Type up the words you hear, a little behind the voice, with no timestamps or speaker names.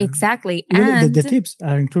Exactly. Even And the tips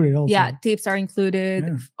are included also. Yeah, tips are included.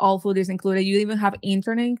 Yeah. All food is included. You even have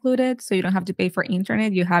internet included. So you don't have to pay for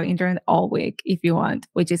internet. You have internet all week if you want,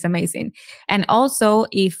 which is amazing. And also,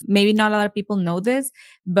 if maybe not a lot of people know this,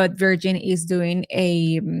 but Virgin is doing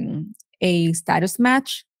a status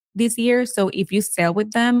match this year. So if you sell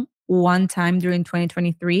with them one time during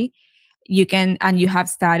 2023, you can, and you have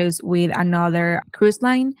status with another cruise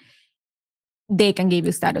line, they can give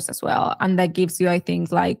you status as well. And that gives you, I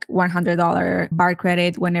think, like $100 bar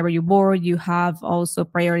credit whenever you board. You have also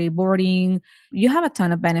priority boarding. You have a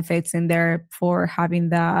ton of benefits in there for having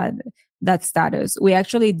that status. We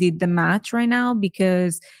actually did the match right now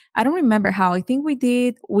because I don't remember how. I think we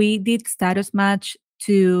did status match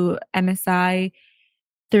to MSI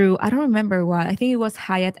through, I don't remember what. I think it was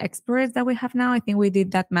Hyatt Express that we have now. I think we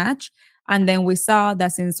did that match. And then we saw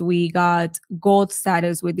that since we got gold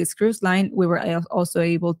status with this cruise line, we were also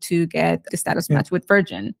able to get the status match with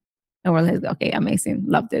Virgin. And we're like, okay, amazing.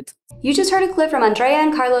 Loved it. You just heard a clip from Andrea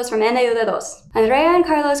and Carlos from En Ayuda Dos. Andrea and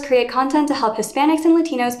Carlos create content to help Hispanics and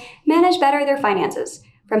Latinos manage better their finances.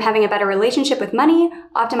 From having a better relationship with money,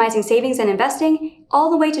 optimizing savings and investing, all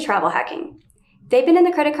the way to travel hacking. They've been in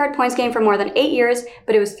the credit card points game for more than 8 years,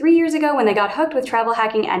 but it was 3 years ago when they got hooked with travel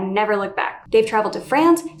hacking and never looked back. They've traveled to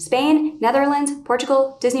France, Spain, Netherlands,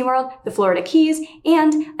 Portugal, Disney World, the Florida Keys,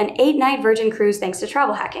 and an 8-night Virgin cruise thanks to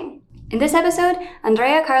travel hacking. In this episode,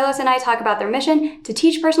 Andrea, Carlos, and I talk about their mission to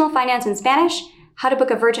teach personal finance in Spanish, how to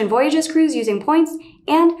book a Virgin Voyages cruise using points,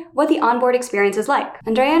 and what the onboard experience is like.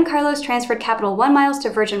 Andrea and Carlos transferred Capital One miles to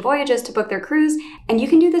Virgin Voyages to book their cruise, and you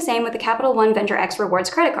can do the same with the Capital One Venture X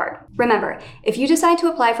Rewards credit card. Remember, if you decide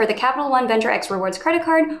to apply for the Capital One Venture X Rewards credit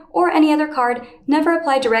card or any other card, never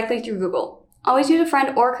apply directly through Google. Always use a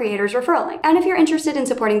friend or creator's referral link. And if you're interested in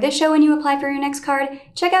supporting this show when you apply for your next card,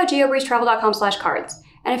 check out geobreezetravel.com/cards.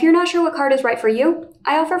 And if you're not sure what card is right for you,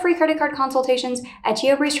 I offer free credit card consultations at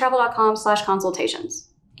geobreezetravel.com/consultations.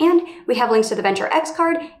 And we have links to the Venture X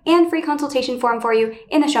card and free consultation form for you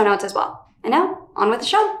in the show notes as well. And now, on with the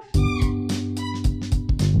show.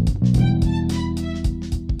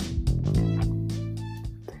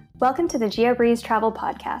 Welcome to the GeoBreeze Travel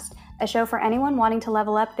Podcast, a show for anyone wanting to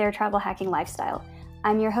level up their travel hacking lifestyle.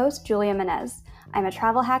 I'm your host, Julia Menez. I'm a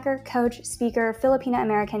travel hacker, coach, speaker,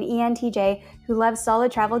 Filipino-American ENTJ who loves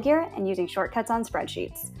solid travel gear and using shortcuts on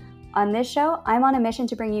spreadsheets. On this show, I'm on a mission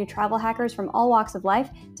to bring you travel hackers from all walks of life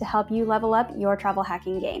to help you level up your travel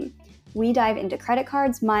hacking game. We dive into credit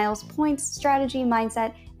cards, miles, points, strategy,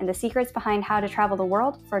 mindset, and the secrets behind how to travel the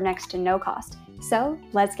world for next to no cost. So,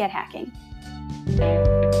 let's get hacking.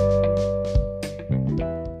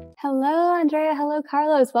 Hello, Andrea. Hello,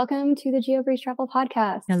 Carlos. Welcome to the GeoBreeze Travel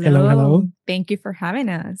Podcast. Hello. Thank you for having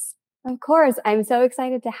us. Of course. I'm so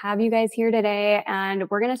excited to have you guys here today. And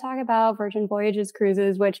we're going to talk about Virgin Voyages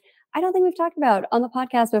cruises, which I don't think we've talked about on the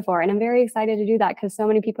podcast before. And I'm very excited to do that because so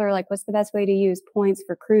many people are like, what's the best way to use points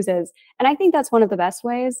for cruises? And I think that's one of the best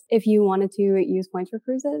ways if you wanted to use points for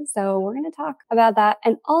cruises. So we're going to talk about that.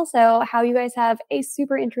 And also how you guys have a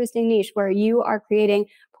super interesting niche where you are creating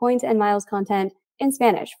points and miles content in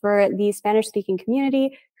Spanish for the Spanish-speaking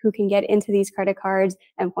community who can get into these credit cards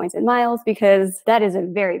and points and miles, because that is a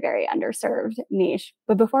very, very underserved niche.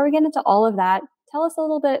 But before we get into all of that, tell us a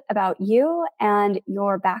little bit about you and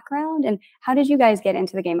your background and how did you guys get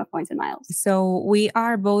into the game of points and miles? So we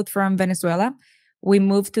are both from Venezuela. We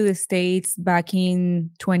moved to the States back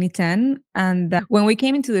in 2010. And when we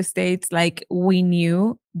came into the States, like we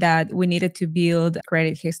knew that we needed to build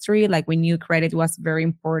credit history. Like we knew credit was very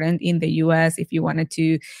important in the US if you wanted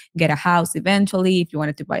to get a house eventually, if you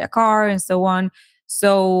wanted to buy a car and so on.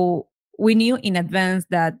 So we knew in advance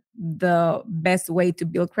that the best way to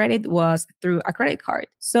build credit was through a credit card.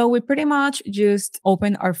 So we pretty much just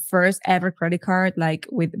opened our first ever credit card, like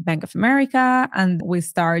with Bank of America, and we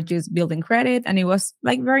started just building credit. And it was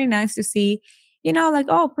like very nice to see, like,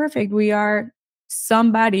 oh, perfect. We are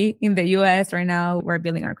somebody in the US right now. We're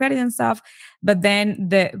building our credit and stuff. But then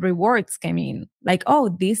the rewards came in like, oh,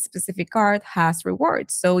 this specific card has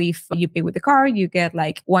rewards. So if you pay with the card, you get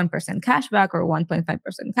like 1% cashback or 1.5%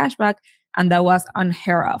 cashback. And that was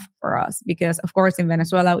unheard of for us because, of course, in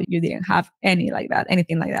Venezuela, you didn't have anything like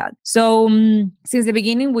that. So since the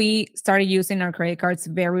beginning, we started using our credit cards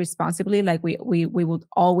very responsibly. Like we would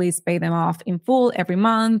always pay them off in full every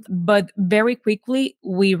month. But very quickly,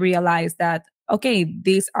 we realized that, okay,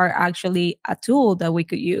 these are actually a tool that we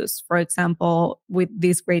could use. For example, with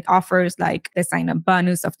these great offers like the sign up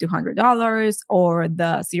bonus of $200 or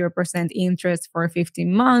the 0% interest for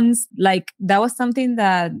 15 months. Like that was something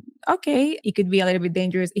that, okay, it could be a little bit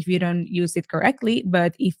dangerous if you don't use it correctly.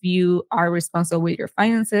 But if you are responsible with your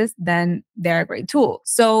finances, then they're a great tool.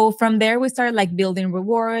 So from there, we started like building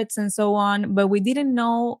rewards and so on. But we didn't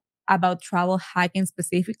know about travel hacking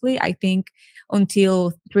specifically, I think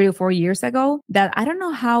until 3 or 4 years ago, that I don't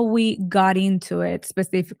know how we got into it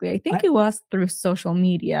specifically. I think it was through social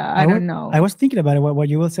media. I don't know. I was thinking about it, what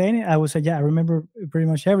you were saying. I was yeah, I remember pretty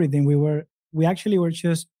much everything. We actually were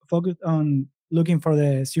just focused on looking for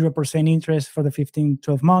the 0% interest for the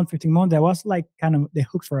 12 months, 15 months. That was like kind of the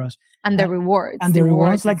hook for us. And the rewards. And the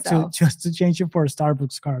rewards like to just to change it for a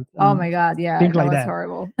Starbucks card. Oh my God. Yeah. Things that like was that.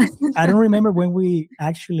 Horrible. I don't remember when we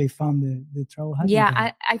actually found the travel hacking.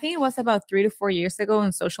 Yeah, I think it was about 3 to 4 years ago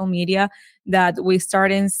on social media that we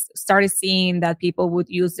started seeing that people would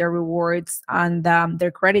use their rewards and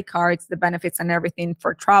their credit cards, the benefits and everything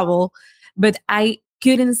for travel. But I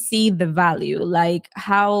couldn't see the value. Like,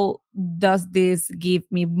 how does this give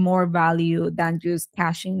me more value than just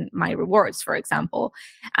cashing my rewards, for example?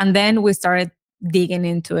 And then we started digging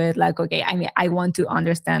into it, like, okay, I mean, I want to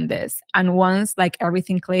understand this. And once like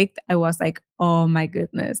everything clicked, I was like, oh my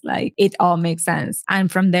goodness, like it all makes sense.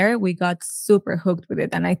 And from there we got super hooked with it.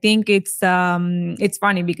 And I think it's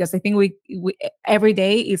funny because I think we every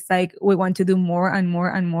day it's like we want to do more and more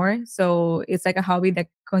and more. So it's like a hobby that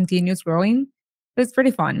continues growing. It's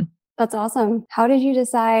pretty fun. That's awesome. How did you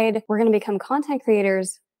decide we're going to become content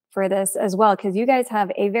creators for this as well? Because you guys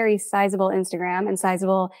have a very sizable Instagram and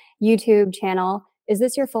sizable YouTube channel. Is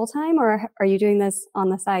this your full time, or are you doing this on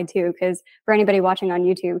the side too? Because for anybody watching on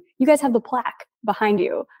YouTube, you guys have the plaque behind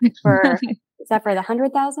you for, is that for the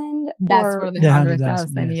 100,000? That's for the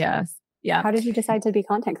 100,000. Yes. Yeah. How did you decide to be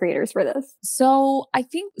content creators for this? So I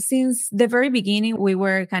think since the very beginning, we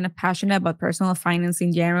were kind of passionate about personal finance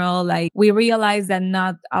in general. Like we realized that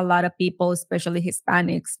not a lot of people, especially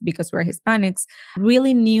Hispanics, because we're Hispanics,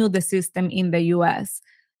 really knew the system in the US.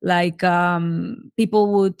 Like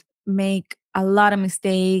people would make a lot of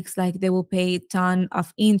mistakes. Like they will pay a ton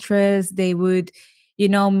of interest. They would,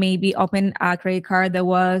 maybe open a credit card that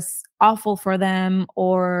was awful for them,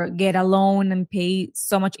 or get a loan and pay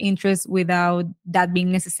so much interest without that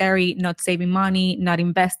being necessary, not saving money, not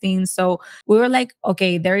investing. So we were like,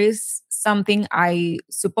 okay, there is something we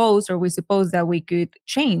suppose that we could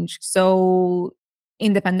change. So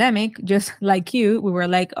in the pandemic, just like you, we were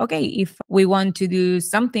like, okay, if we want to do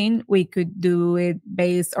something, we could do it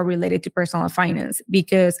based or related to personal finance.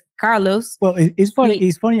 Because Carlos, well, it's funny.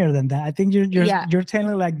 It's funnier than that. I think you're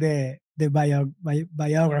telling like the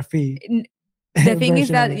biography. The thing is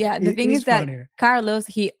that that Carlos,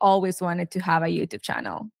 he always wanted to have a YouTube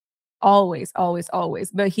channel, always,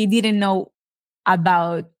 but he didn't know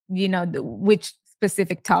about which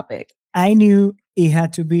specific topic. I knew it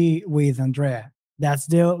had to be with Andrea. That's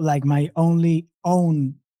still like my only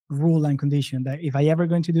own rule and condition, that if I ever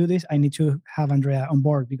going to do this, I need to have Andrea on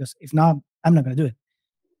board, because if not, I'm not going to do it.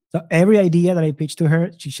 So every idea that I pitched to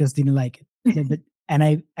her, she just didn't like it.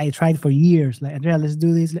 And I tried for years, like, Andrea, let's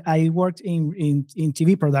do this. I worked in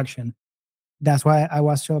TV production. That's why I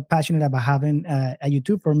was so passionate about having a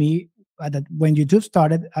YouTube. For me, that when YouTube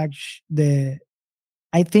started,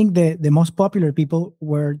 I think the most popular people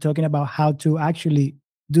were talking about how to actually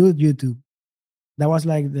do YouTube. That was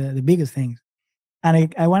like the biggest thing.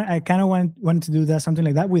 And I kind of wanted to do that, something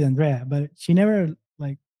like that with Andrea, but she never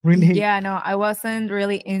like really. Yeah, no, I wasn't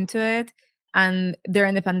really into it. And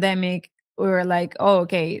during the pandemic, we were like, oh,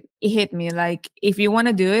 okay, it hit me. Like, if you want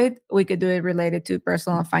to do it, we could do it related to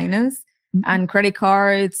personal finance and credit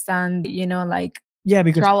cards and, like,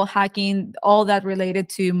 because travel hacking, all that related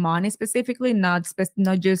to money specifically, not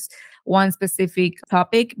just one specific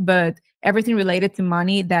topic, but everything related to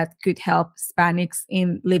money that could help Hispanics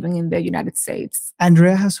in living in the United States.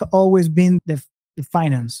 Andrea has always been the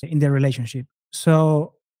finance in the relationship.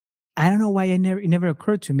 So I don't know why it never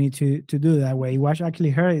occurred to me to do that way. It was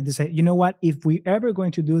actually her to say, you know what, if we ever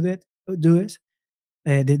going to do this, the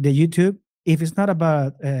YouTube, if it's not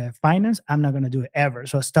about finance, I'm not going to do it ever.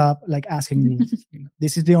 So stop like asking me.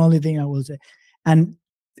 This is the only thing I will say. And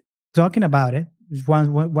talking about it,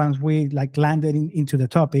 once we like landed into the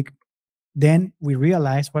topic, then we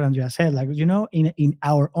realized what Andrea said. Like, in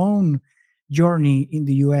our own journey in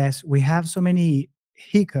the US, we have so many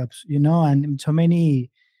hiccups, and so many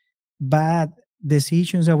bad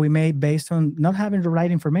decisions that we made based on not having the right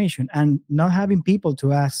information and not having people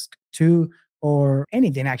to ask to, or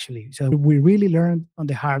anything actually. So we really learned on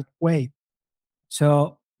the hard way.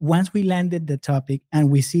 So once we landed the topic and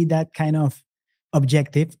we see that kind of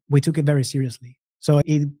objective, we took it very seriously. So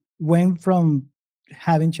it went from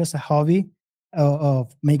having just a hobby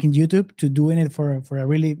of making YouTube to doing it for a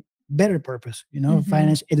really better purpose,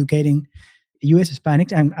 finance, educating US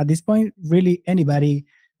Hispanics. And at this point, really anybody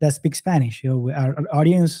that speaks Spanish. Our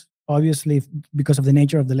audience, obviously, because of the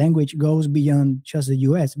nature of the language, goes beyond just the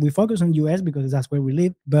US. We focus on US because that's where we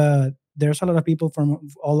live, but there's a lot of people from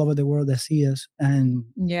all over the world that see us. And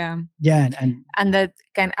and that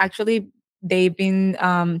can actually, they've been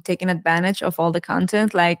taking advantage of all the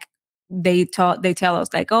content. Like they tell us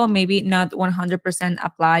like, oh, maybe not 100%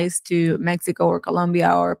 applies to Mexico or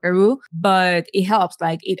Colombia or Peru, but it helps.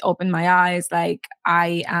 Like it opened my eyes. Like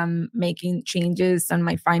I am making changes on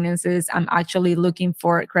my finances. I'm actually looking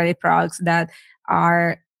for credit products that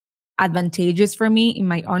are advantageous for me in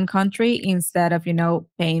my own country instead of,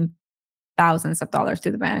 paying thousands of dollars to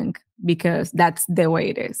the bank, because that's the way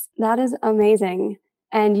it is. That is amazing.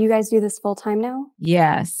 And you guys do this full time now?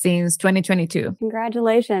 Yeah, since 2022.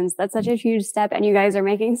 Congratulations. That's such a huge step. And you guys are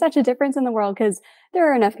making such a difference in the world, because there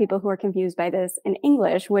are enough people who are confused by this in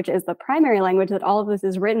English, which is the primary language that all of this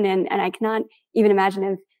is written in. And I cannot even imagine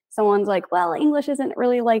if someone's like, well, English isn't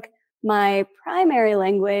really like my primary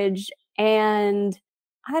language, and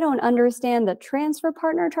I don't understand the transfer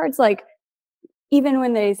partner charts. Like, even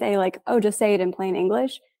when they say like, oh, just say it in plain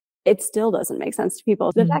English, it still doesn't make sense to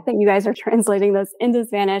people. The fact that you guys are translating this into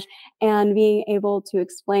Spanish and being able to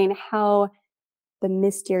explain how the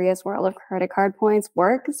mysterious world of credit card points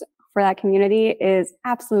works for that community is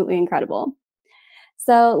absolutely incredible.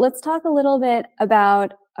 So let's talk a little bit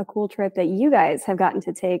about a cool trip that you guys have gotten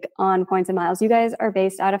to take on Points and Miles. You guys are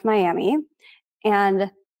based out of Miami,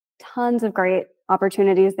 and tons of great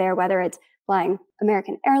opportunities there, whether it's flying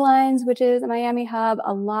American Airlines, which is a Miami hub,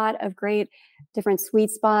 a lot of great different sweet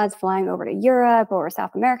spots, flying over to Europe or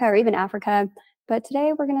South America or even Africa. But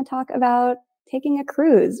today we're going to talk about taking a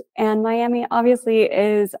cruise. And Miami obviously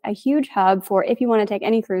is a huge hub for if you want to take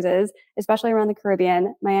any cruises, especially around the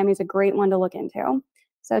Caribbean. Miami is a great one to look into.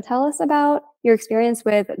 So tell us about your experience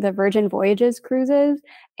with the Virgin Voyages cruises,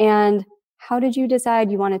 and how did you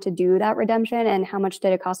decide you wanted to do that redemption, and how much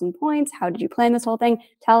did it cost in points? How did you plan this whole thing?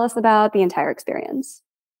 Tell us about the entire experience.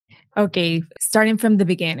 Okay, starting from the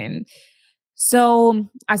beginning. So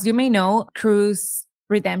as you may know, cruise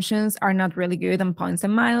redemptions are not really good on Points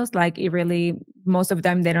and Miles. Like most of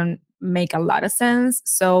them, they don't make a lot of sense.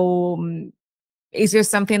 So it's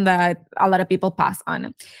just something that a lot of people pass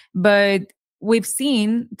on. But we've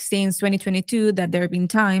seen since 2022 that there have been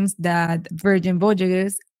times that Virgin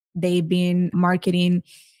Voyages, they've been marketing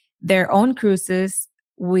their own cruises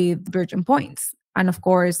with Virgin points. And of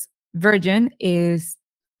course, Virgin is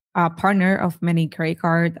a partner of many credit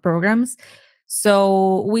card programs.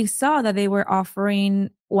 So we saw that they were offering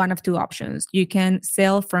one of two options. You can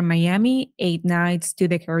sail from Miami 8 nights to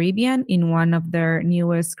the Caribbean in one of their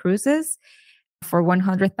newest cruises for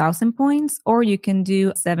 100,000 points, or you can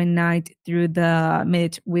do 7 nights through to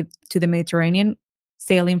the Mediterranean,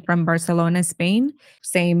 sailing from Barcelona, Spain,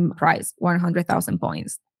 same price, 100,000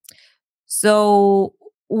 points. So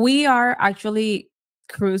we are actually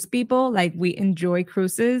cruise people. Like we enjoy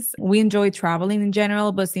cruises. We enjoy traveling in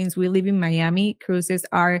general, but since we live in Miami, cruises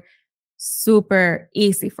are super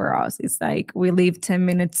easy for us. It's like we live 10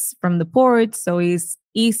 minutes from the port, so it's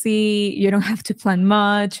easy. You don't have to plan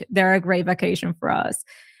much. They're a great vacation for us.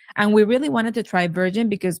 And we really wanted to try Virgin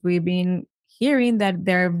because we've been hearing that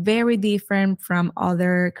they're very different from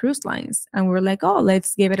other cruise lines. And we're like, oh,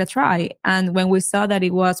 let's give it a try. And when we saw that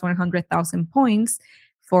it was 100,000 points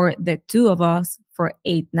for the two of us for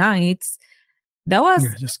 8 nights, that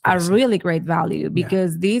was a really great value,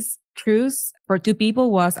 because this cruise for 2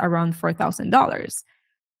 people was around $4,000.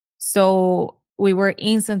 So we were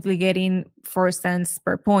instantly getting 4 cents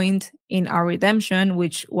per point in our redemption,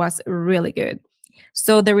 which was really good.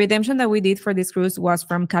 So the redemption that we did for this cruise was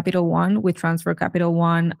from Capital One. We transferred Capital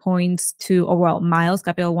One points miles,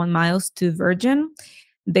 Capital One miles to Virgin.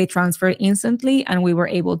 They transferred instantly, and we were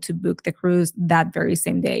able to book the cruise that very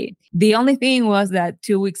same day. The only thing was that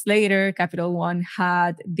 2 weeks later, Capital One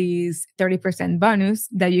had this 30% bonus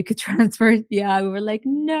that you could transfer. Yeah, we were like,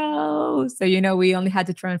 no. So, we only had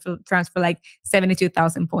to transfer like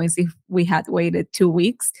 72,000 points if we had waited 2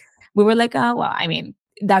 weeks. We were like, oh, well, I mean,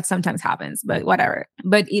 that sometimes happens, but whatever.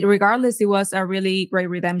 But regardless, it was a really great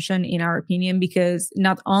redemption in our opinion, because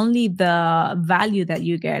not only the value that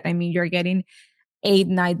you get, I mean, you're getting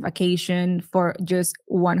 8-night vacation for just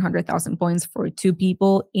 100,000 points for 2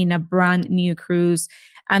 people in a brand new cruise.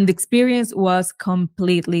 And the experience was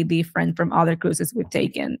completely different from other cruises we've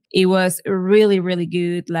taken. It was really, really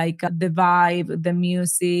good. Like the vibe, the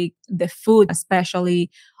music, the food, especially.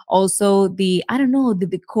 Also, I don't know, the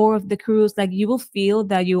decor of the cruise. Like you will feel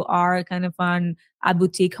that you are kind of on a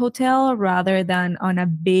boutique hotel rather than on a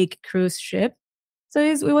big cruise ship. So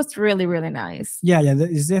it was really, really nice. Yeah,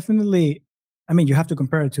 it's definitely. I mean, you have to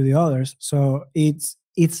compare it to the others. So it's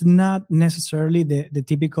not necessarily the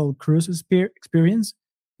typical cruise experience.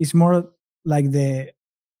 It's more like the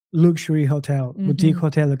luxury hotel, boutique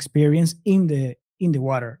hotel experience in the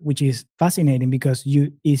water, which is fascinating because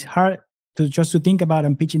it's hard to just to think about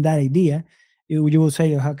and pitching that idea. You will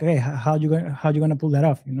say, okay, how you gonna pull that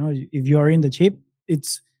off? You know, if you are in the ship,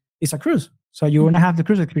 it's a cruise, so you want to have the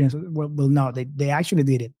cruise experience. Well, no, they actually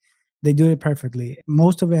did it. They do it perfectly.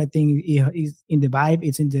 Most of it, I think, is in the vibe.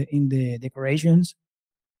 It's in the decorations,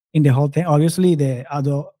 in the whole thing. Obviously, the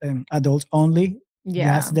adults only.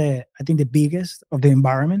 Yeah. That's I think the biggest of the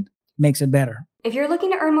environment makes it better. If you're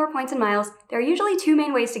looking to earn more points and miles, there are usually 2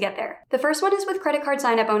 main ways to get there. The first one is with credit card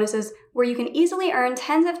sign-up bonuses, where you can easily earn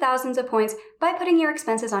tens of thousands of points by putting your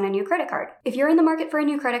expenses on a new credit card. If you're in the market for a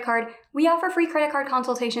new credit card, we offer free credit card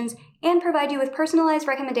consultations and provide you with personalized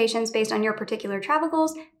recommendations based on your particular travel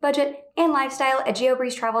goals, budget, and lifestyle at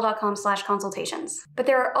geobreezetravel.com/consultations. But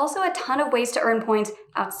there are also a ton of ways to earn points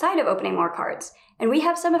outside of opening more cards, and we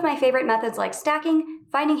have some of my favorite methods like stacking,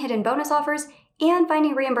 finding hidden bonus offers, and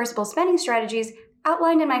finding reimbursable spending strategies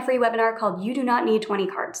outlined in my free webinar called You Do Not Need 20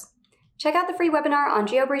 Cards. Check out the free webinar on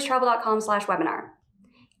geobreezetravel.com/webinar.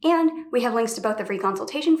 And we have links to both the free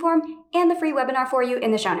consultation form and the free webinar for you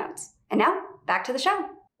in the show notes. And now, back to the show.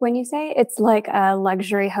 When you say it's like a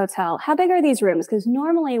luxury hotel, how big are these rooms? Because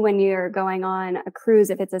normally when you're going on a cruise,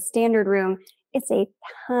 if it's a standard room, it's a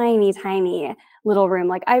tiny, tiny little room.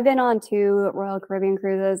 Like I've been on 2 Royal Caribbean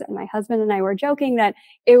cruises, and my husband and I were joking that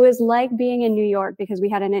it was like being in New York because we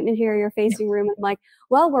had an interior facing room. I'm like,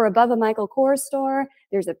 well, we're above a Michael Kors store.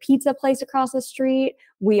 There's a pizza place across the street.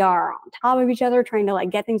 We are on top of each other trying to like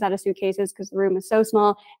get things out of suitcases because the room is so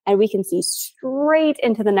small, and we can see straight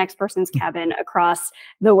into the next person's cabin across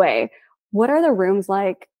the way. What are the rooms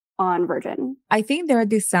like on Virgin? I think they're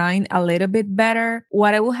designed a little bit better.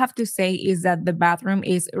 What I will have to say is that the bathroom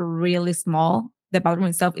is really small. The bathroom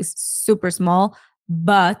itself is super small,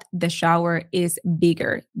 but the shower is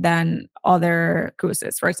bigger than other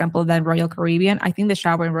cruises. For example, than Royal Caribbean. I think the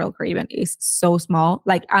shower in Royal Caribbean is so small.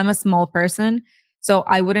 Like I'm a small person, so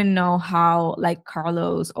I wouldn't know how like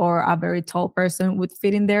Carlos or a very tall person would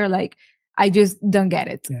fit in there. Like I just don't get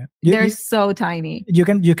it. Yeah. They're so tiny. You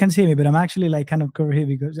can see me, but I'm actually like kind of covered here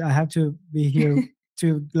because I have to be here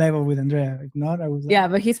to level with Andrea. If not, I was like, yeah,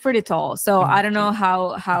 but he's pretty tall, so I don't know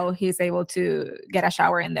how he's able to get a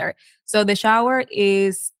shower in there. So the shower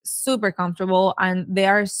is super comfortable, and they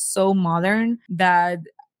are so modern that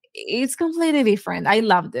it's completely different. I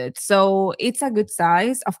loved it. So it's a good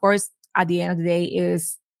size. Of course, at the end of the day,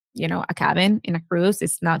 is a cabin in a cruise.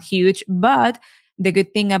 It's not huge, but the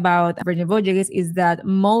good thing about Virgin Voyages is that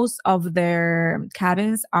most of their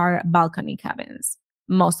cabins are balcony cabins,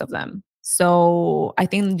 most of them. So I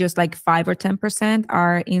think just like 5 or 10%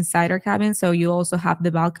 are insider cabins. So you also have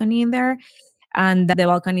the balcony in there, and the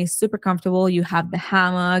balcony is super comfortable. You have the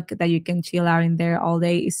hammock that you can chill out in there all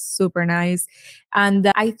day. It's super nice.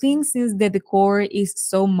 And I think since the decor is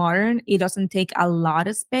so modern, it doesn't take a lot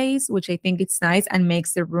of space, which I think it's nice and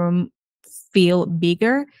makes the room feel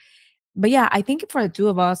bigger. But yeah, I think for the 2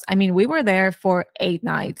 of us, I mean, we were there for 8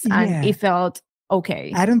 nights and it felt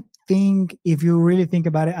okay. I don't think, if you really think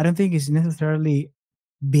about it, I don't think it's necessarily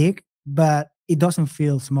big, but it doesn't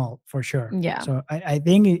feel small for sure. Yeah. So I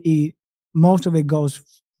think most of it goes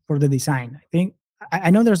for the design. I think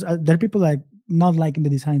I know there are people like not liking the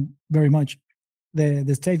design very much,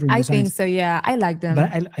 the stateroom I designs. think so. Yeah, I like them.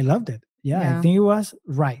 But I loved it. Yeah, I think it was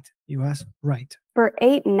right. It was right. For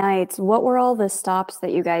 8 nights, what were all the stops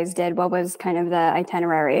that you guys did? What was kind of the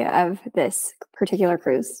itinerary of this particular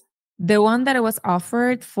cruise? The one that I was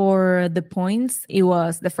offered for the points, it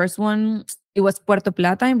was the first one, it was Puerto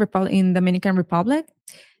Plata in Dominican Republic.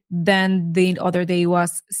 Then the other day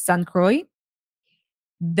was San Croix.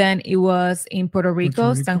 Then it was in Puerto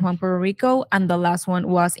Rico, San Juan, Puerto Rico. And the last one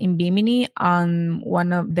was in Bimini on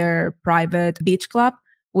one of their private beach club,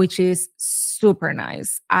 which is super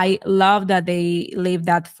nice. I love that they leave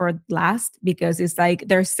that for last because it's like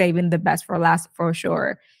they're saving the best for last for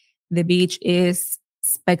sure. The beach is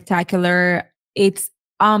spectacular. It's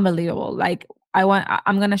unbelievable. Like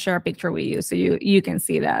I'm gonna share a picture with you so you can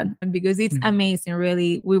see that, because it's amazing.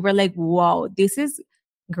 Really, we were like, wow, this is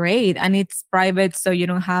great, and it's private, so you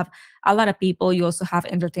don't have a lot of people. You also have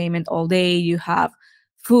entertainment all day. You have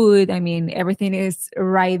food. I mean, everything is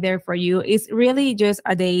right there for you. It's really just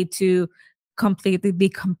a day to completely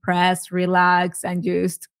decompress, relax, and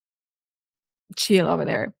just chill over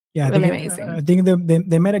there. Yeah, Really amazing. I think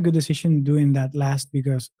they made a good decision doing that last,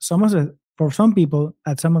 because for some people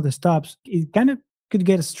at some of the stops, it kind of could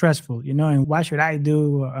get stressful, and what should I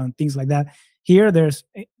do, and things like that. Here, there's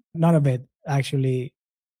none of it actually.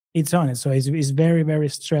 It's on it, so it's very, very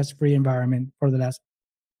stress free environment for the last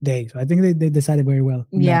day. So I think they decided very well.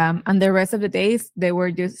 Yeah. And the rest of the days they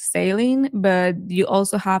were just sailing, but you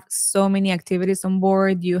also have so many activities on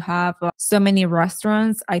board. You have so many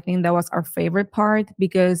restaurants. I think that was our favorite part,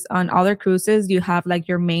 because on other cruises, you have like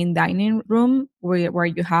your main dining room where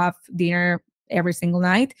you have dinner every single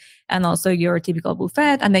night, and also your typical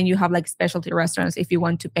buffet. And then you have like specialty restaurants if you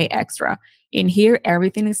want to pay extra. In here,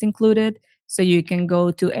 everything is included. So you can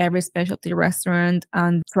go to every specialty restaurant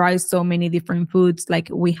and try so many different foods. Like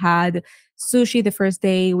we had sushi the first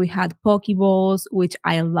day, we had poke bowls, which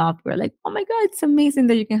I loved. We're like, oh my God, it's amazing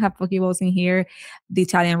that you can have poke bowls in here. The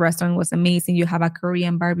Italian restaurant was amazing. You have a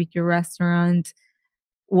Korean barbecue restaurant,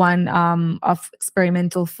 one of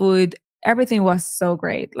experimental food. Everything was so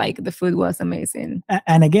great. Like the food was amazing.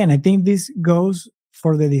 And again, I think this goes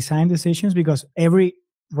for the design decisions, because every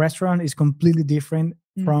restaurant is completely different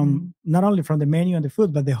from not only from the menu and the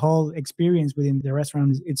food, but the whole experience within the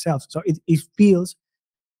restaurant itself. So it feels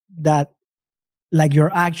that like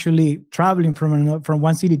you're actually traveling from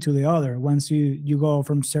one city to the other. Once you go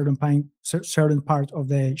from certain part of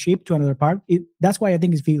the ship to another part, that's why I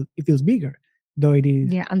think it feels bigger, though it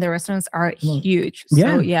is. Yeah, and the restaurants are huge.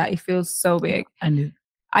 So yeah, it feels so big. And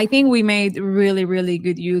I think we made really, really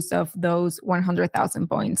good use of those 100,000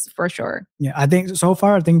 points for sure. Yeah, I think so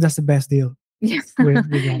far, I think that's the best deal. Yes,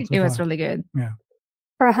 it was really good. Yeah.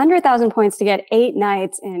 For 100,000 points to get 8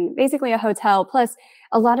 nights in basically a hotel, plus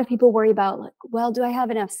a lot of people worry about, like, well, do I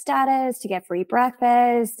have enough status to get free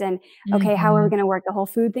breakfast? And okay, how are we going to work the whole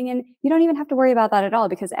food thing in? You don't even have to worry about that at all,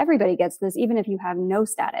 because everybody gets this, even if you have no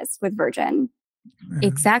status with Virgin.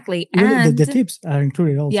 Exactly. And the tips are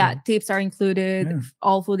included also. Yeah, tips are included. Yeah.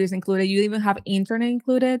 All food is included. You even have internet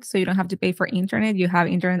included. So you don't have to pay for internet. You have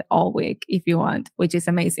internet all week if you want, which is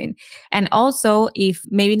amazing. And also, if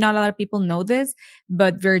maybe not a lot of people know this,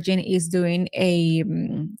 but Virgin is doing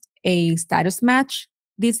a status match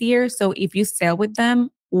this year. So if you sail with them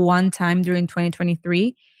one time during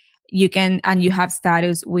 2023, you can, and you have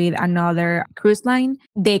status with another cruise line,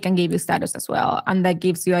 they can give you status as well. And that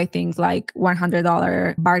gives you, I think, like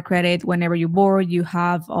 $100 bar credit whenever you board. You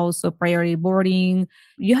have also priority boarding.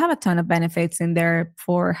 You have a ton of benefits in there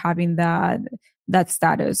for having that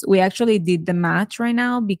status. We actually did the match right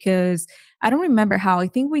now, because I don't remember how. I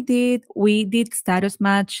think we did status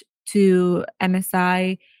match to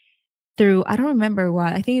MSI through, I don't remember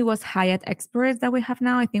what. I think it was Hyatt Express that we have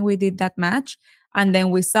now. I think we did that match. And then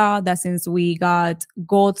we saw that since we got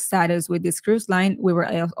gold status with this cruise line, we were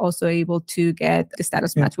also able to get the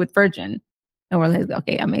status match with Virgin. And we're like,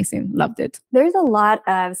 okay, amazing. Loved it. There's a lot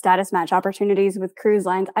of status match opportunities with cruise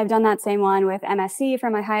lines. I've done that same one with MSC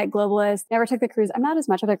from my Hyatt Globalist. Never took the cruise. I'm not as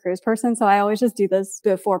much of a cruise person, so I always just do this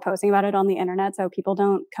before posting about it on the internet, so people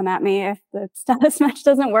don't come at me if the status match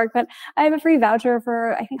doesn't work. But I have a free voucher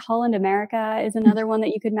for, I think, Holland America is another one that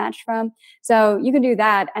you could match from. So you can do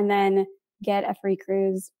that and then get a free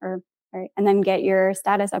cruise and then get your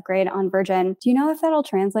status upgrade on Virgin. Do you know if that'll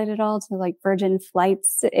translate at all to like Virgin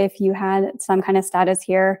flights? If you had some kind of status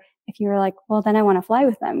here, if you were like, well, then I want to fly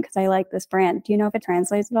with them because I like this brand. Do you know if it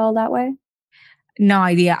translates at all that way? No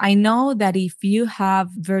idea. I know that if you have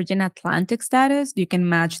Virgin Atlantic status, you can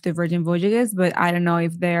match the Virgin Voyages, but I don't know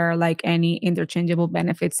if there are like any interchangeable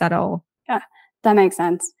benefits at all. Yeah, that makes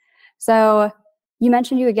sense. So you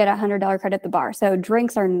mentioned you would get $100 credit at the bar. So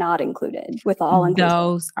drinks are not included with all inclusive.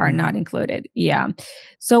 Those are not included. Yeah.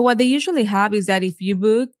 So what they usually have is that if you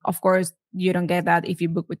book, of course, you don't get that if you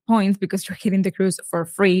book with points because you're getting the cruise for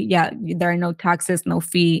free. Yeah. There are no taxes, no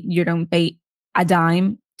fee. You don't pay a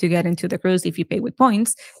dime to get into the cruise if you pay with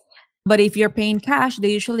points. But if you're paying cash,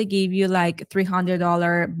 they usually give you like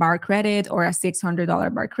 $300 bar credit or a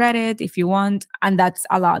 $600 bar credit if you want. And that's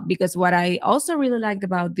a lot, because what I also really liked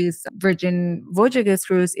about this Virgin Voyages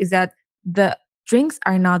cruise is that the drinks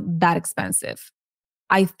are not that expensive.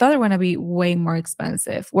 I thought they were going to be way more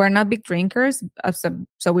expensive. We're not big drinkers,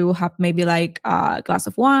 so we will have maybe like a glass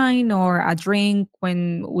of wine or a drink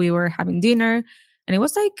when we were having dinner. And it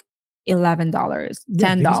was like $11,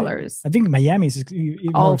 Yeah, $10. I think Miami is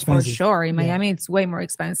more Oh, for expensive. sure. In Yeah. Miami, it's way more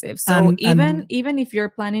expensive. So even if you're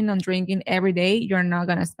planning on drinking every day, you're not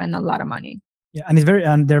gonna spend a lot of money. Yeah,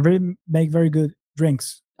 and they're make very good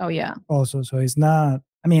drinks Oh yeah. also. So it's not.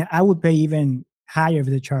 I mean, I would pay even higher if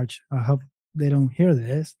they charge. I hope they don't hear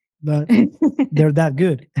this, but they're that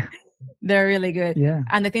good. They're really good. Yeah.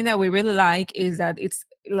 And the thing that we really like is that it's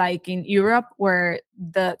like in Europe where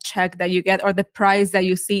the check that you get or the price that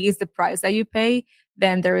you see is the price that you pay.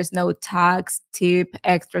 Then there is no tax, tip,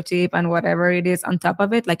 extra tip, and whatever it is on top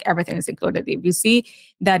of it. Like everything is included. If you see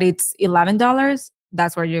that it's $11,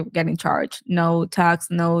 that's where you're getting charged. No tax,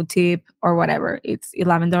 no tip, or whatever. It's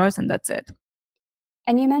 $11 and that's it.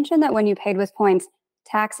 And you mentioned that when you paid with points,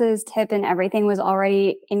 taxes, tip, and everything was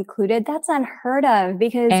already included. That's unheard of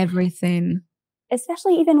because everything,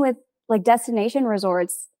 especially even with like destination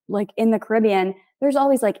resorts, like in the Caribbean, there's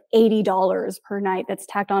always like $80 per night that's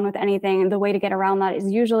tacked on with anything. And the way to get around that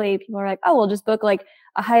is usually people are like, oh, we'll just book like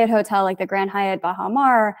a Hyatt hotel, like the Grand Hyatt Baja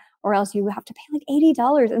Mar, or else you have to pay like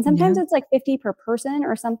 $80. And sometimes it's like 50 per person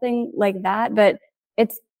or something like that. But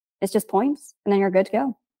it's just points and then you're good to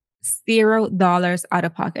go. $0 out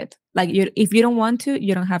of pocket. Like if you don't want to,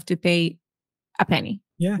 you don't have to pay a penny.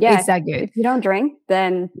 Yeah, it's that good. If you don't drink,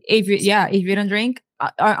 then if you don't drink,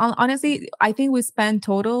 honestly, I think we spent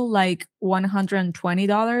total like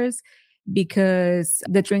 $120 because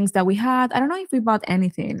the drinks that we had. I don't know if we bought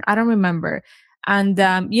anything. I don't remember. And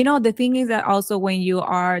the thing is that also when you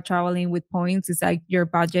are traveling with points, it's like your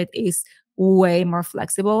budget is way more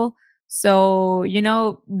flexible. So,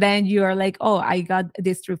 then you are like, oh, I got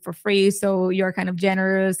this trip for free. So you're kind of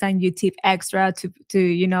generous and you tip extra to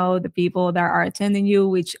the people that are attending you,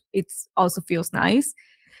 which it's also feels nice.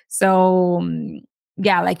 So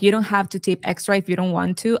like you don't have to tip extra if you don't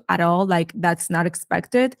want to at all. Like that's not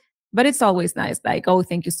expected, but it's always nice. Like, oh,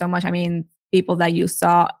 thank you so much. I mean, people that you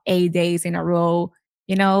saw 8 days in a row,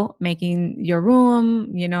 making your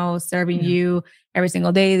room, serving you every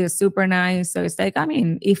single day. They're super nice. So it's like, I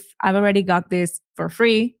mean, if I've already got this for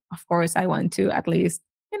free, of course I want to at least,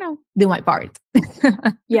 do my part.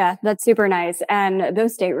 Yeah, that's super nice. And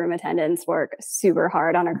those stateroom attendants work super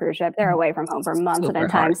hard on a cruise ship. They're away from home for months at a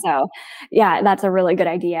time. So yeah, that's a really good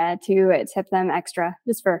idea to tip them extra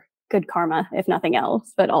just for good karma, if nothing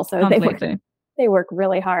else. But also they work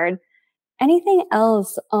really hard. Anything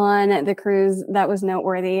else on the cruise that was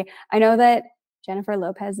noteworthy? I know that Jennifer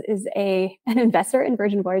Lopez is an investor in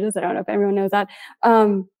Virgin Voyages. I don't know if everyone knows that.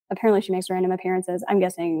 Apparently she makes random appearances. I'm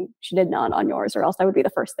guessing she did not on yours, or else that would be the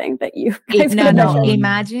first thing that you guys No.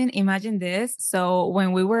 Imagine this. So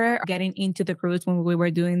when we were getting into the cruise, when we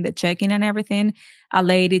were doing the check-in and everything, a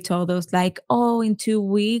lady told us like, oh, in 2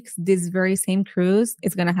 weeks, this very same cruise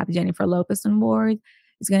is going to have Jennifer Lopez on board.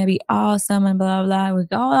 It's going to be awesome and blah, blah, blah. We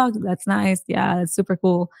go, oh, that's nice. Yeah, that's super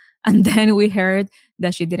cool. And then we heard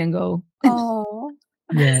that she didn't go. Oh.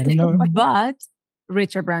 Yeah, but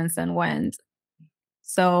Richard Branson went.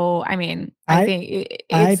 So, I mean, I think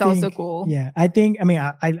it's also cool. Yeah, I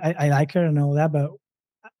like her and all that, but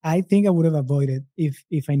I think I would have avoided if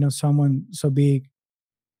I know someone so big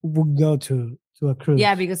would go to a cruise.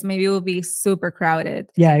 Yeah, because maybe it will be super crowded.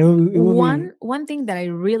 Yeah, it will one thing that I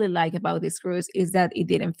really like about this cruise is that it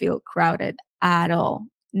didn't feel crowded at all.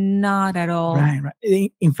 Not at all.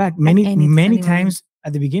 Right. In fact, many times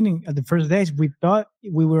at the beginning, at the first days, we thought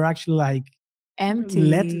we were actually like empty,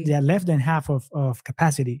 less than half of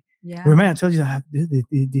capacity. Yeah. Remember, I told you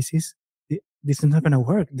this is not going to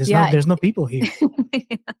work. There's no people here.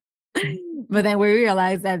 But then we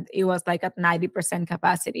realized that it was like at 90%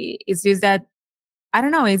 capacity. It's just that, I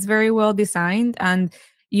don't know, it's very well designed and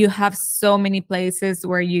you have so many places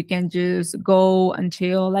where you can just go and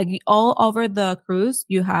chill. Like all over the cruise,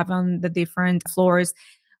 you have on the different floors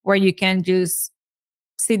where you can just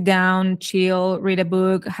sit down, chill, read a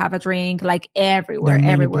book, have a drink, like everywhere.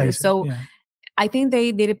 Places, so I think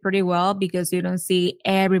they did it pretty well because you don't see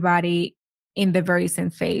everybody in the very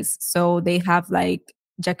same phase. So they have like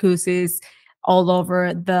jacuzzis all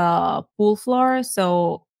over the pool floor.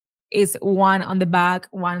 So it's one on the back,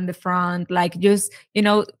 one in the front, like just,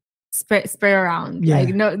 spread around. Yeah.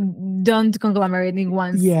 Like no, don't conglomerate in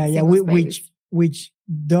one. Yeah. Which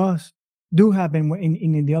do happen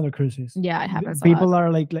in the other cruises. Yeah, it happens. People are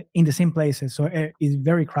like in the same places, so it's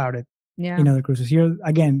very crowded. Yeah. In other cruises here,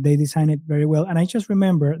 again, they design it very well. And I just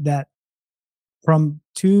remember that from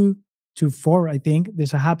 2 to 4, I think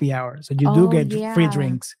there's a happy hour, so you do get free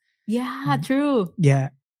drinks. Yeah, true. Yeah,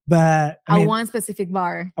 but one specific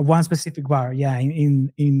bar. Yeah,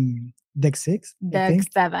 in deck 6. Deck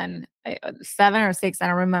 7 or 6. I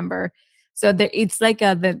don't remember. So it's like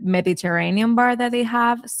the Mediterranean bar that they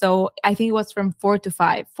have. So I think it was from 4 to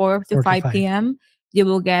 5, 4 to 5 p.m. You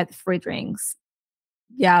will get free drinks.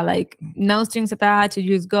 Yeah, like no strings attached.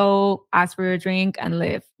 You just go, ask for your drink, and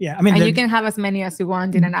leave. Yeah, I mean, and you can have as many as you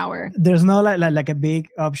want in an hour. There's no like a big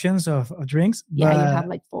options of drinks. Yeah, you have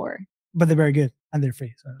like 4. But they're very good and they're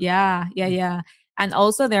free. So. Yeah. And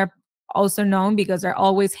also they're also known because they're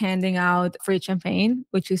always handing out free champagne,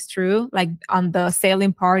 which is true. Like on the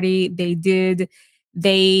sailing party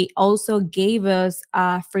they also gave us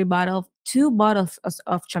a free bottle, 2 bottles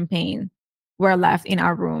of champagne were left in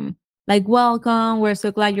our room. Like, welcome, we're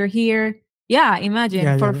so glad you're here. Yeah,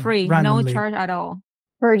 imagine, for free, randomly. No charge at all.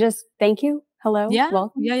 For just thank you, hello, yeah,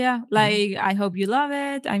 welcome. Yeah. Like, I hope you love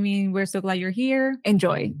it. I mean, we're so glad you're here.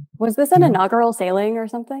 Enjoy. Was this an inaugural sailing or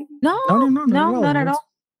something? No, not at all.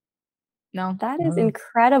 No. That is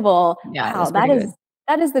incredible. Yeah, wow,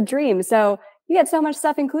 that is the dream. So you get so much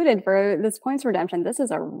stuff included for this points redemption. This is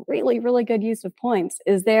a really, really good use of points.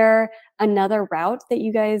 Is there another route that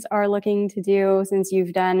you guys are looking to do since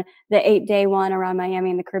you've done the 8-day one around Miami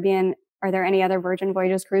and the Caribbean? Are there any other Virgin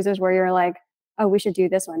Voyages cruises where you're like, oh, we should do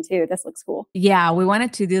this one too. This looks cool. Yeah, we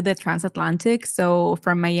wanted to do the transatlantic. So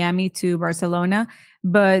from Miami to Barcelona.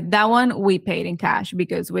 But that one we paid in cash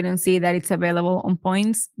because we don't see that it's available on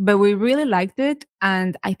points. But we really liked it.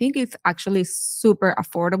 And I think it's actually super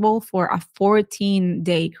affordable for a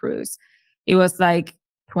 14-day cruise. It was like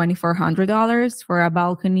 $2,400 for a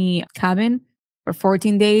balcony cabin for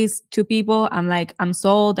 14 days, 2 people. I'm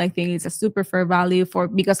sold. I think it's a super fair value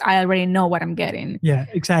because I already know what I'm getting. Yeah,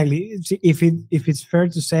 exactly. If it's fair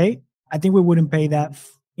to say, I think we wouldn't pay that,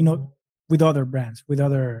 with other brands, with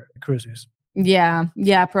other cruises. Yeah,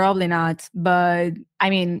 probably not. But I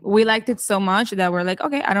mean, we liked it so much that we're like,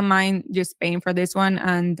 okay, I don't mind just paying for this one.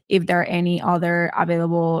 And if there are any other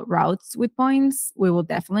available routes with points, we will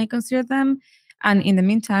definitely consider them. And in the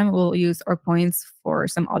meantime, we'll use our points for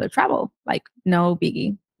some other travel, like no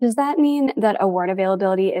biggie. Does that mean that award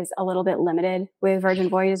availability is a little bit limited with Virgin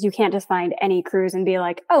Voyages? You can't just find any cruise and be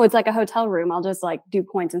like, oh, it's like a hotel room. I'll just like do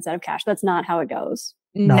points instead of cash. That's not how it goes.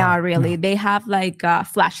 No, not really. No. They have like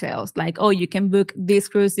flash sales, like, oh, you can book this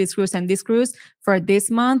cruise, and this cruise for this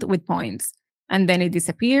month with points. And then it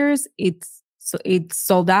disappears. It's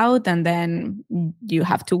sold out. And then you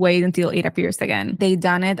have to wait until it appears again. They've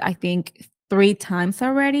done it, I think, 3 times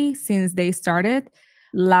already since they started.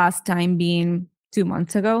 Last time being 2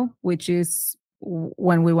 months ago, which is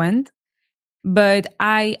when we went. But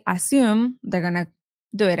I assume they're going to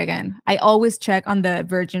do it again. I always check on the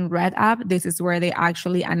Virgin Red app. This is where they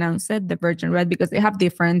actually announce it, the Virgin Red, because they have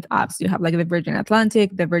different apps. You have like the Virgin Atlantic,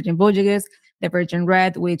 the Virgin Voyages, the Virgin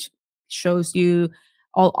Red, which shows you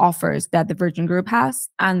all offers that the Virgin Group has,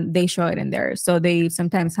 and they show it in there. So they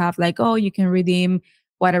sometimes have like, oh, you can redeem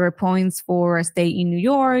whatever points for a stay in New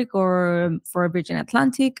York or for Virgin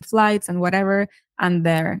Atlantic flights and whatever. And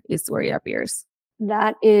there is where it appears.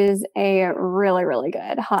 That is a really, really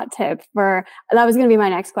good hot tip that was going to be my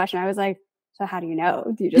next question. I was like, so how do you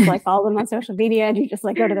know? Do you just like follow them on social media? Do you just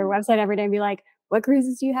like go to their website every day and be like, what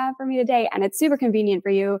cruises do you have for me today? And it's super convenient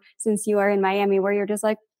for you since you are in Miami where you're just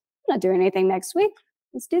like, I'm not doing anything next week.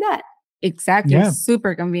 Let's do that. Exactly. Yeah.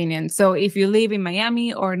 Super convenient. So if you live in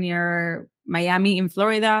Miami or near Miami in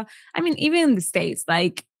Florida, I mean, even in the States,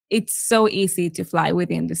 like it's so easy to fly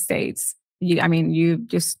within the States. You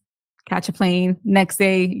just catch a plane, next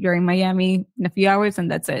day you're in Miami in a few hours and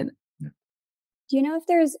that's it. Do you know if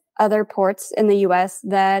there's other ports in the US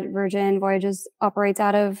that Virgin Voyages operates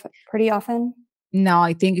out of pretty often? No,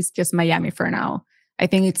 I think it's just Miami for now. I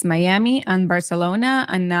think it's Miami and Barcelona,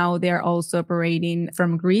 and now they're also operating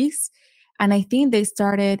from Greece. And I think they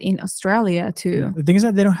started in Australia too. The thing is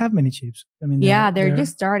that they don't have many ships. They're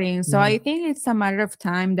just starting. So I think it's a matter of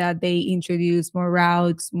time that they introduce more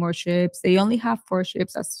routes, more ships. They only have 4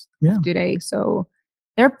 ships as of today. So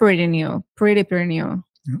they're pretty new, pretty new.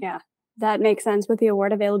 Yeah, that makes sense with the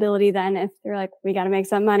award availability then. If they're like, we got to make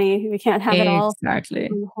some money, we can't have it all. Exactly.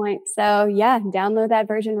 On the point. So yeah, download that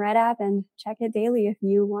Virgin Red app and check it daily if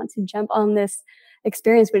you want to jump on this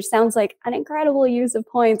experience, which sounds like an incredible use of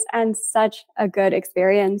points and such a good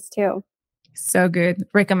experience too. So good.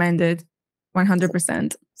 Recommended.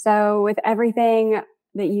 100%. So with everything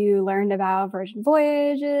that you learned about Virgin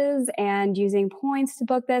Voyages and using points to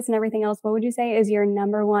book this and everything else, what would you say is your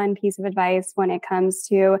number one piece of advice when it comes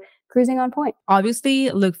to cruising on point?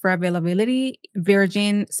 Obviously, look for availability.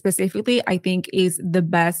 Virgin specifically, I think, is the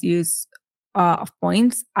best use of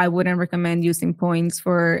points. I wouldn't recommend using points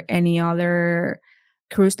for any other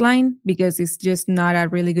cruise line because it's just not a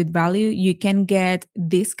really good value. You can get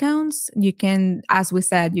discounts. You can, as we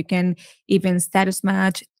said, you can even status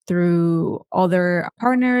match through other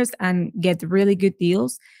partners and get really good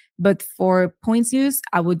deals. But for points use,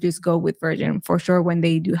 I would just go with Virgin for sure when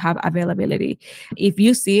they do have availability. If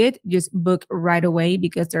you see it, just book right away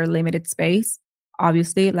because they're limited space.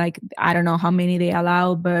 Obviously, like I don't know how many they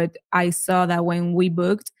allow, but I saw that when we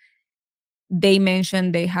booked, they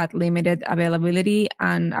mentioned they had limited availability,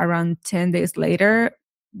 and around 10 days later,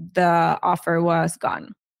 the offer was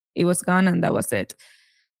gone. It was gone, and that was it.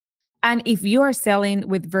 And if you are selling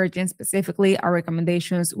with Virgin specifically, our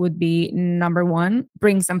recommendations would be number one,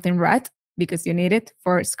 bring something red because you need it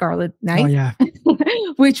for Scarlet Oh Night, yeah.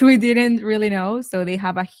 which we didn't really know. So they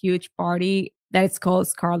have a huge party that it's called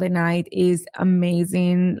Scarlet Night, is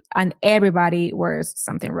amazing. And everybody wears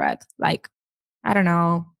something red. Like, I don't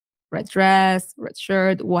know, red dress, red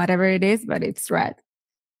shirt, whatever it is, but it's red.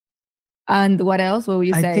 And what else? What would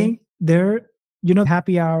you I say? think there,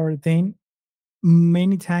 happy hour thing.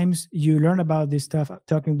 Many times you learn about this stuff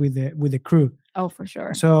talking with the crew. Oh, for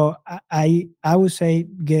sure. So I would say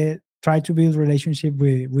try to build relationship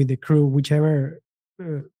with the crew, whichever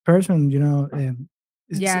person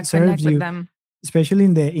Yeah, serves connect with you, them. especially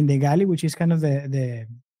in the galley, which is kind of the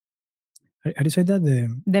how do you say that,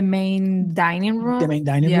 The main dining room. the main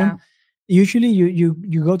dining Yeah. room. Usually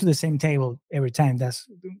you go to the same table every time. That's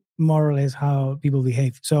more or less how people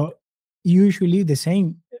behave. So usually the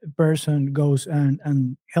same person goes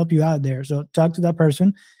and help you out there. So talk to that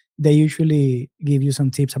person. They usually give you some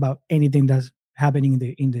tips about anything that's happening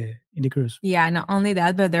in the cruise. Yeah, not only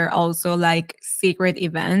that, but there are also like secret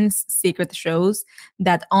events, secret shows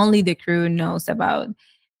that only the crew knows about.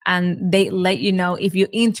 And they let you know if you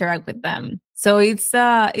interact with them. So it's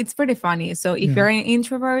pretty funny. So if Yeah. you're an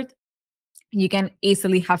introvert, you can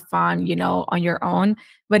easily have fun, on your own.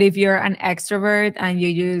 But if you're an extrovert and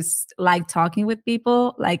you just like talking with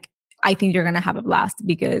people, like I think you're gonna have a blast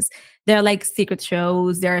because there are like secret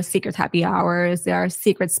shows, there are secret happy hours, there are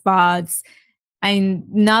secret spots. And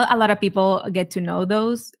not a lot of people get to know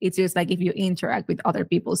those. It's just like if you interact with other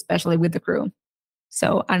people, especially with the crew.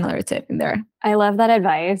 So another tip in there. I love that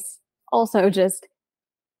advice. Also, just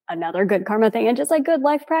another good karma thing and just like good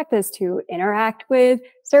life practice to interact with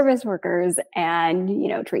service workers and,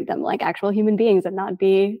 treat them like actual human beings and not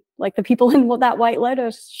be like the people in that White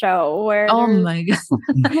Lotus show where Oh my God.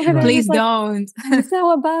 they're Please just like, don't. I'm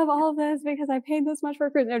so above all of this because I paid this much for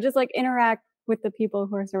a cruise. Just like interact with the people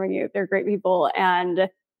who are serving you. They're great people. And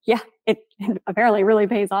yeah, it apparently really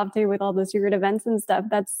pays off too with all the secret events and stuff.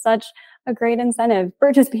 That's such a great incentive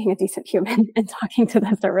for just being a decent human and talking to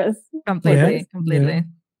the service. Completely.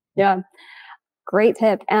 Yeah. Great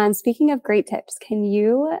tip. And speaking of great tips, can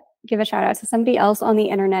you give a shout out to somebody else on the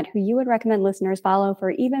internet who you would recommend listeners follow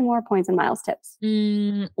for even more points and miles tips?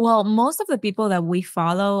 Well, most of the people that we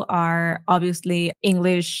follow are obviously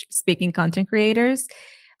English speaking content creators.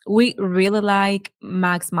 We really like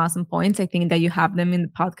Max Miles and Points. I think that you have them in the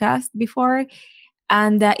podcast before.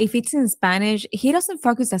 And if it's in Spanish, he doesn't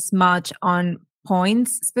focus as much on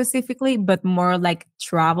points specifically, but more like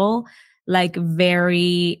travel, like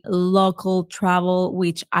very local travel,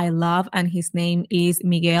 which I love. And his name is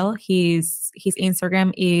Miguel. His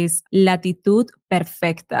Instagram is Latitud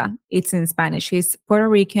Perfecta. It's in Spanish. He's Puerto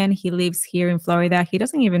Rican. He lives here in Florida. He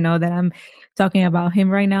doesn't even know that I'm talking about him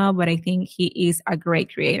right now, but I think he is a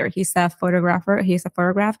great creator. He's a photographer. He's a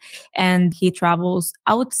photograph and he travels,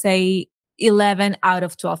 I would say, 11 out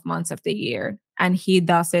of 12 months of the year. And he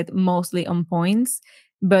does it mostly on points.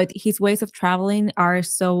 But his ways of traveling are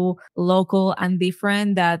so local and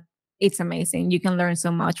different that it's amazing. You can learn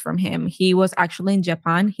so much from him. He was actually in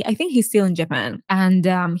Japan. I think he's still in Japan. And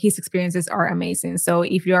his experiences are amazing. So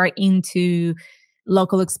if you are into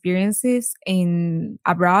local experiences in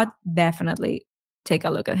abroad, definitely take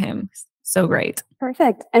a look at him. So great.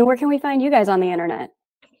 Perfect. And where can we find you guys on the internet?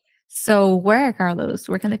 So where, Carlos?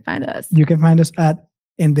 Where can they find us? You can find us at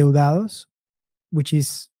Endeudados, which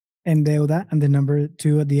is Endeuda and the number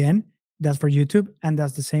 2 at the end. That's for YouTube. And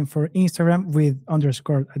that's the same for Instagram with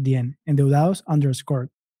underscore at the end. Endeudados _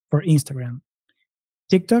 for Instagram.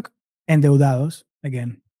 TikTok, Endeudados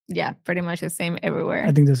again. Yeah, pretty much the same everywhere.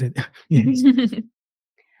 I think that's it. Yes.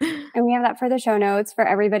 And we have that for the show notes for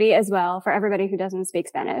everybody as well, for everybody who doesn't speak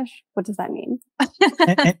Spanish. What does that mean?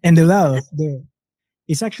 Endeudados.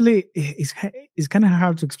 It's actually, it's kind of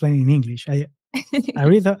hard to explain in English. I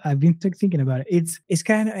really thought, I've been thinking about it. It's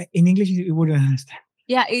kind of, in English, you wouldn't understand.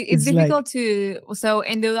 Yeah, it's difficult to, so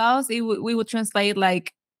endeudados, we would translate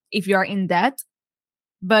like if you are in debt,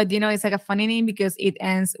 but it's like a funny name because it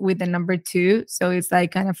ends with the number 2. So it's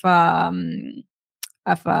like kind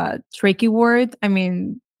of a tricky word. I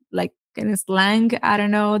mean, like in slang, I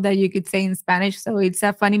don't know, that you could say in Spanish. So it's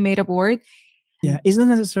a funny made up word. Yeah, it's not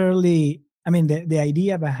necessarily. I mean, the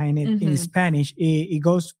idea behind it in Spanish, it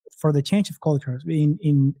goes for the change of cultures.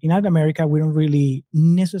 In Latin America, we don't really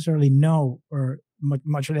necessarily know or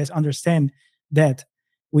much less understand that,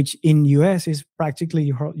 which in US is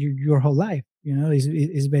practically your whole life. You know,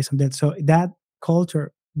 is based on that. So that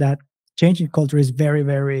culture, that changing culture, is very,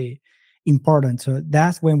 very important. So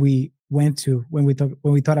that's when we went to when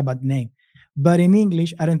we thought about name. But in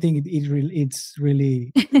English, I don't think it's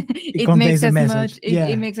really it conveys the message.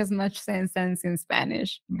 It makes as much sense as in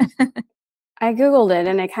Spanish. I Googled it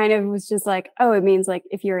and it kind of was just like, oh, it means like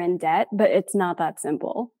if you're in debt, but it's not that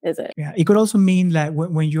simple, is it? Yeah, it could also mean like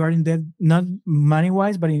when you are in debt, not money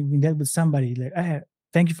wise, but in debt with somebody. Like,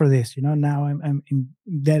 thank you for this. You know, now I'm in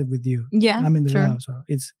debt with you. Yeah, I'm in the sure. house. So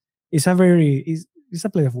it's a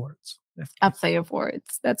play of words. Definitely. A play of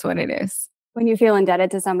words. That's what it is. When you feel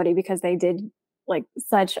indebted to somebody because they did like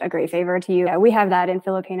such a great favor to you. We have that in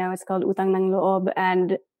Filipino. It's called utang ng loob,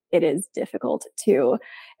 and it is difficult to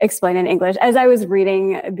explain in English. As I was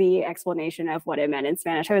reading the explanation of what it meant in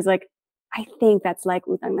Spanish, I was like, I think that's like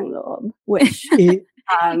utang ng loob, which it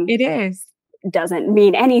is. Doesn't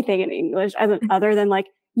mean anything in English other than like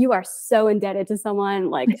you are so indebted to someone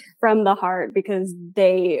like from the heart because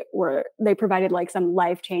they provided like some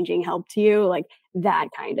life-changing help to you, like that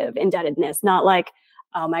kind of indebtedness, not like,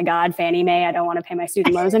 oh my God, Fannie Mae, I don't want to pay my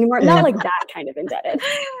student loans anymore. Not like that kind of indebted.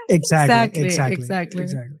 Exactly.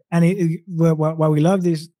 And what we love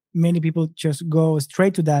is many people just go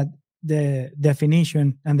straight to the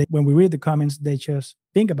definition, and when we read the comments, they just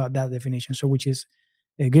think about that definition. So which is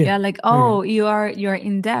good. Yeah, like, oh, you're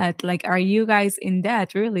in debt. Like, are you guys in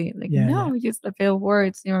debt? Really? Like, no, just a few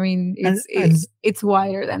words. You know what I mean? It's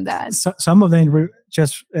wider than that. So, some of them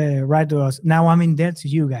just write to us, now I'm in debt to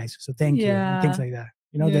you guys, so thank you, and things like that.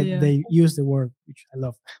 You know, they use the word, which I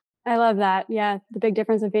love. I love that. Yeah. The big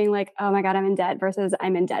difference of being like, oh my God, I'm in debt versus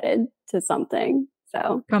I'm indebted to something.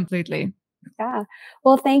 So completely. Yeah.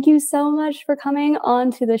 Well, thank you so much for coming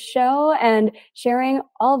on to the show and sharing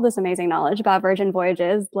all of this amazing knowledge about Virgin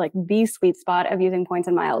Voyages, like the sweet spot of using points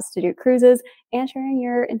and miles to do cruises, and sharing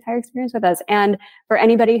your entire experience with us. And for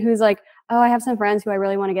anybody who's like, oh, I have some friends who I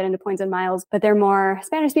really want to get into points and miles, but they're more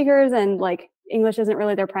Spanish speakers and like English isn't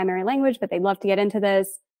really their primary language, but they'd love to get into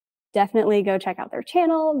this, definitely go check out their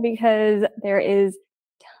channel because there is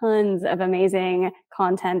tons of amazing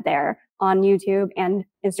content there on YouTube and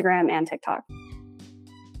Instagram and TikTok.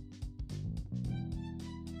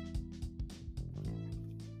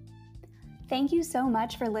 Thank you so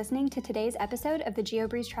much for listening to today's episode of the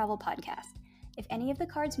GeoBreeze Travel Podcast. If any of the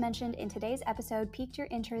cards mentioned in today's episode piqued your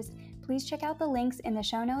interest, please check out the links in the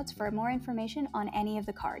show notes for more information on any of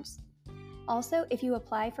the cards. Also, if you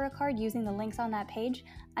apply for a card using the links on that page,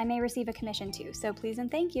 I may receive a commission too, so please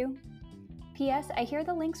and thank you. P.S. I hear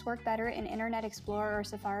the links work better in Internet Explorer or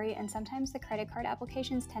Safari, and sometimes the credit card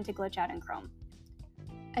applications tend to glitch out in Chrome.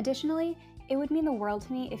 Additionally, it would mean the world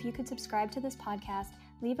to me if you could subscribe to this podcast,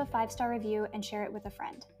 leave a 5-star review, and share it with a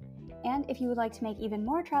friend. And if you would like to make even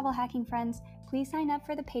more travel hacking friends, please sign up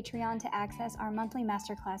for the Patreon to access our monthly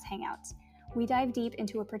masterclass hangouts. We dive deep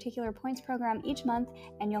into a particular points program each month,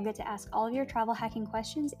 and you'll get to ask all of your travel hacking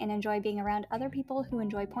questions and enjoy being around other people who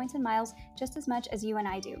enjoy points and miles just as much as you and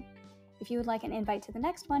I do. If you would like an invite to the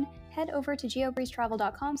next one, head over to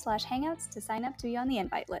geobreezetravel.com/hangouts to sign up to be on the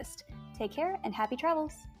invite list. Take care and happy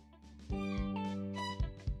travels!